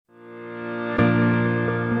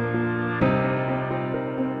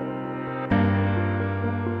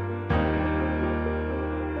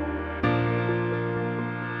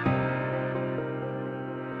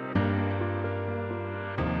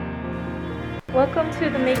Welcome to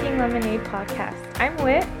the Making Lemonade podcast. I'm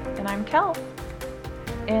Whit. And I'm Kel.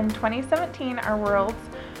 In 2017, our worlds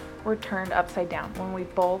were turned upside down when we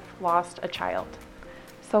both lost a child.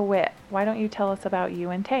 So Whit, why don't you tell us about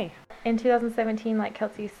you and Tay? In 2017, like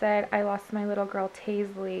Kelsey said, I lost my little girl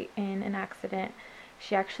Taisley in an accident.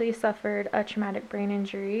 She actually suffered a traumatic brain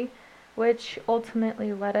injury, which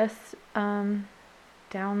ultimately led us down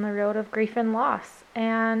the road of grief and loss.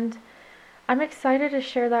 And I'm excited to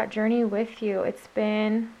share that journey with you. It's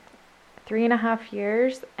been 3.5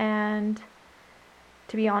 years, and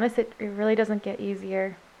to be honest, it really doesn't get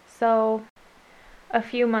easier. So a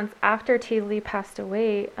few months after Taisley passed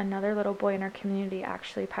away, another little boy in our community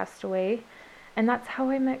actually passed away, and that's how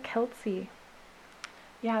I met Kelsey.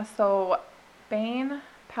 Yeah, so Bane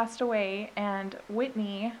passed away, and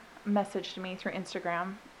Whitney messaged me through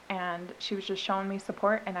Instagram, and she was just showing me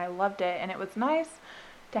support, and I loved it, and it was nice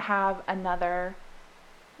to have another,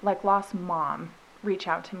 lost mom reach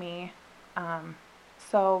out to me.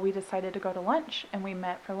 So we decided to go to lunch, and we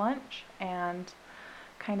met for lunch and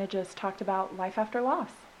kind of just talked about life after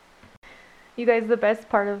loss. You guys, the best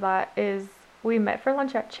part of that is we met for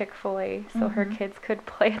lunch at Chick-fil-A so her kids could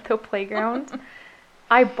play at the playground.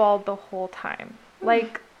 I bawled the whole time.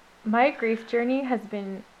 My grief journey has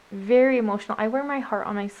been very emotional. I wear my heart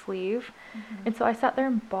on my sleeve, and so I sat there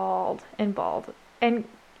and bawled. And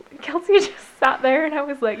Kelsey just sat there, and I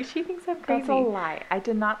was like, she thinks I'm crazy. That's a lie. I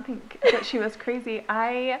did not think that she was crazy.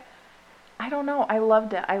 I don't know. I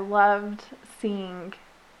loved it. I loved seeing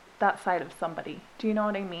that side of somebody. Do you know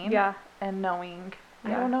what I mean? Yeah. And knowing,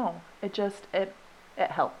 Yeah. I don't know. It just, it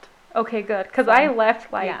helped. Okay, good. Because I left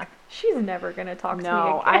she's never going to talk to me again.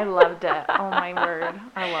 No, I loved it. Oh, my word.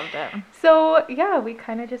 I loved it. So, yeah, we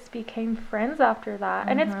kind of just became friends after that.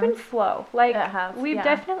 And it's been slow. It has, we've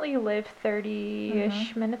definitely lived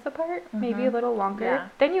 30-ish minutes apart, maybe a little longer. Yeah.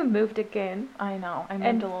 Then you moved again. I know. I moved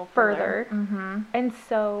and a little further. Mm-hmm. And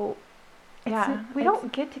so, we it's-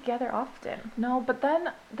 don't get together often. No, but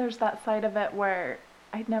then there's that side of it where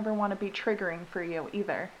I'd never want to be triggering for you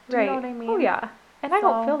either. Do you know what I mean? Oh, yeah. And I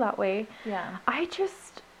don't feel that way. Yeah.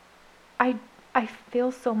 I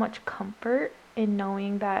feel so much comfort in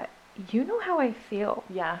knowing that you know how I feel.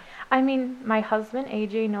 Yeah. I mean, my husband,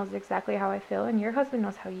 AJ, knows exactly how I feel, and your husband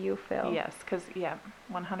knows how you feel. Yes, because,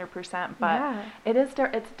 100%. But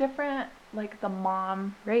it's different, like the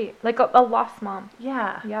mom. Right. Like a lost mom.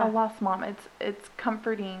 Yeah. Yeah. A lost mom. It's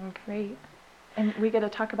comforting. Right. And we get to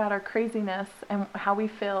talk about our craziness and how we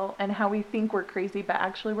feel and how we think we're crazy, but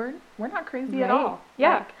actually we're not crazy at all.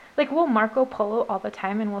 Yeah. Like we'll Marco Polo all the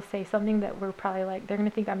time, and we'll say something that we're probably like, they're going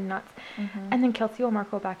to think I'm nuts. And then Kelsey will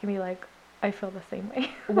Marco back and be like, I feel the same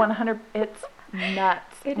way. 100. It's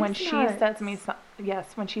nuts. When she sends me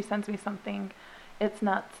when she sends me something, it's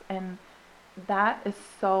nuts. And that is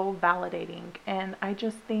so validating. And I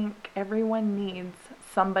just think everyone needs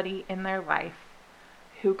somebody in their life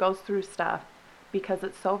who goes through stuff, because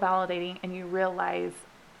it's so validating, and you realize,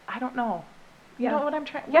 I don't know. You know what I'm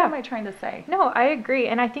trying? What am I trying to say? No, I agree.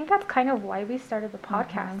 And I think that's kind of why we started the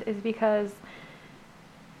podcast, is because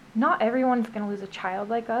not everyone's going to lose a child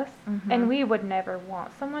like us. And we would never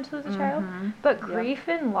want someone to lose a child. But grief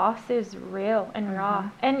and loss is real and raw.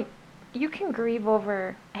 And you can grieve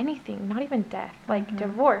over anything, not even death, like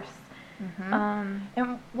divorce.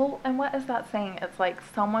 And what is that saying? It's like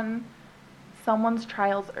someone's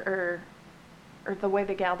trials or the way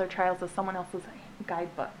they gather trials is someone else's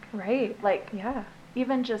guidebook. Right.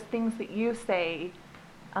 Even just things that you say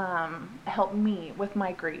help me with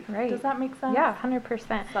my grief. Right. Does that make sense? Yeah,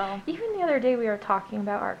 100%. So even the other day we were talking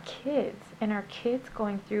about our kids and our kids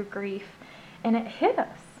going through grief, and it hit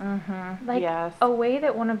us. A way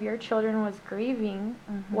that one of your children was grieving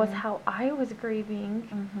was how I was grieving,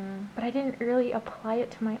 but I didn't really apply it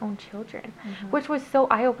to my own children, which was so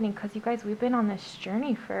eye-opening, because you guys, we've been on this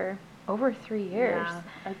journey for over 3 years,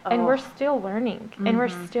 and we're still learning, and we're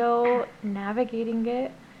still navigating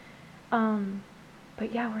it.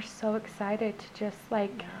 But yeah, we're so excited to just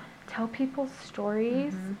tell people's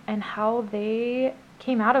stories and how they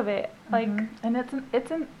came out of it. And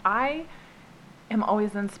I am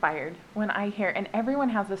always inspired when I hear, and everyone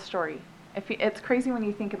has a story. It's crazy when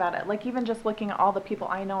you think about it. Like, even just looking at all the people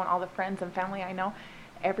I know and all the friends and family I know,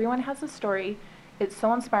 everyone has a story. It's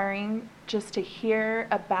so inspiring just to hear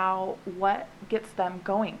about what gets them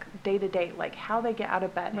going day to day, like how they get out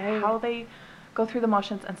of bed, how they go through the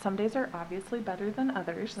motions, and some days are obviously better than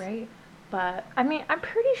others. Right. But I mean, I'm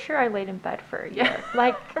pretty sure I laid in bed for a year.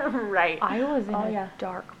 right. I was in a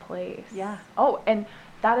dark place. Yeah. Oh, and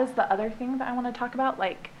that is the other thing that I want to talk about.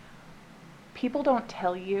 Like, people don't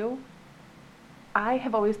tell you I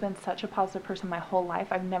have always been such a positive person my whole life.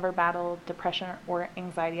 I've never battled depression or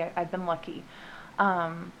anxiety. I've been lucky.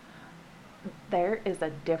 There is a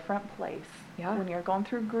different place when you're going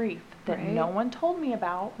through grief that no one told me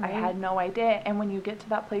about. I had no idea. And when you get to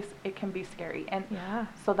that place, it can be scary. And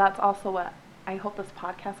so that's also what I hope this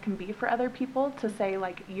podcast can be for other people, to say,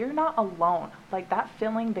 like, you're not alone. Like, that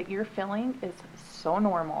feeling that you're feeling is so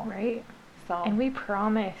normal. Right. So. And we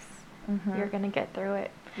promise you're going to get through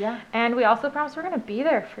it. Yeah. And we also promise we're going to be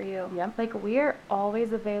there for you. Yep. Like, we are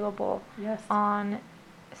always available on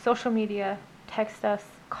social media. Text us,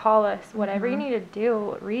 call us, whatever you need to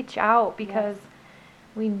do, reach out, because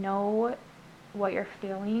we know what you're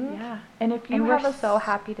feeling. Yeah. And if you we're so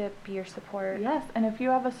happy to be your support. Yes. And if you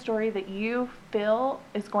have a story that you feel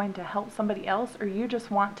is going to help somebody else, or you just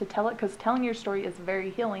want to tell it, because telling your story is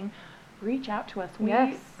very healing, reach out to us.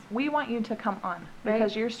 We want you to come on,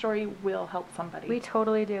 because your story will help somebody. We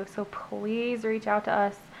totally do. So please reach out to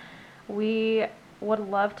us. We would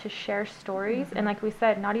love to share stories. And like we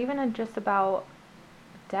said, not even just about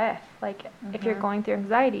death. Like, if you're going through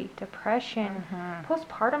anxiety, depression,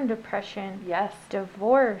 postpartum depression,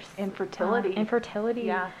 divorce, infertility.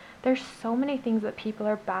 Yeah. There's so many things that people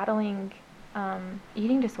are battling.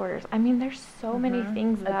 Eating disorders. I mean, there's so many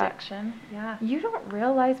things that addiction. Yeah. You don't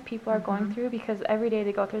realize people are going through, because every day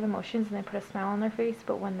they go through the motions and they put a smile on their face,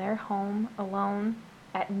 but when they're home alone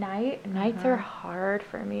at night, nights are hard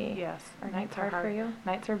for me. Yes. Are nights hard for you?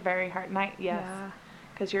 Nights are very hard. Yes.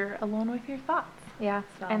 Because you're alone with your thoughts. Yeah.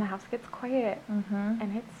 So. And the house gets quiet.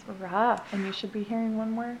 And it's rough. And you should be hearing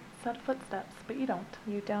one more set of footsteps, but you don't.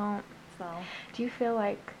 You don't. So. Do you feel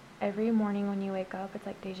like every morning when you wake up, it's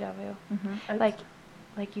like deja vu?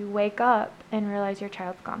 Like you wake up and realize your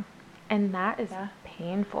child's gone. And that is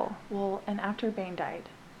painful. Well, and after Bane died,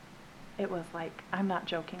 it was like, I'm not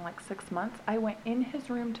joking, like 6 months. I went in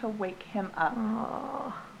his room to wake him up.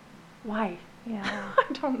 Oh. Why? Yeah.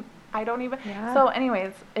 I don't even. Yeah. So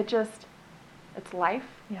anyways, it's life.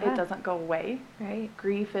 Yeah. It doesn't go away. Right.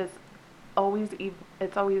 Grief is always,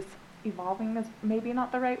 it's always evolving, is maybe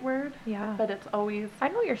not the right word. Yeah. But it's always. I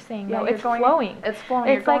know what you're saying. Yeah, though. you're It's going, flowing. It's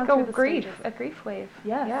flowing. It's like a grief wave.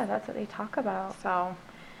 Yes. Yeah, that's what they talk about. So.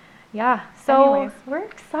 Yeah. So anyways. we're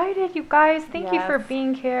excited, you guys. Thank you for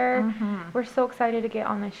being here. We're so excited to get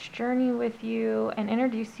on this journey with you and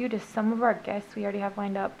introduce you to some of our guests we already have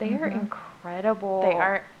lined up. They are incredible. They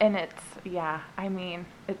are, and it's, I mean,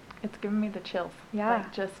 it's giving me the chills. Yeah.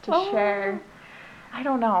 Like, just to share. I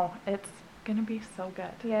don't know. It's going to be so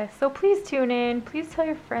good. Yes. So please tune in. Please tell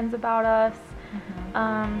your friends about us.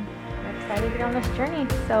 We're excited to get on this journey.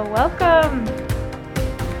 So welcome.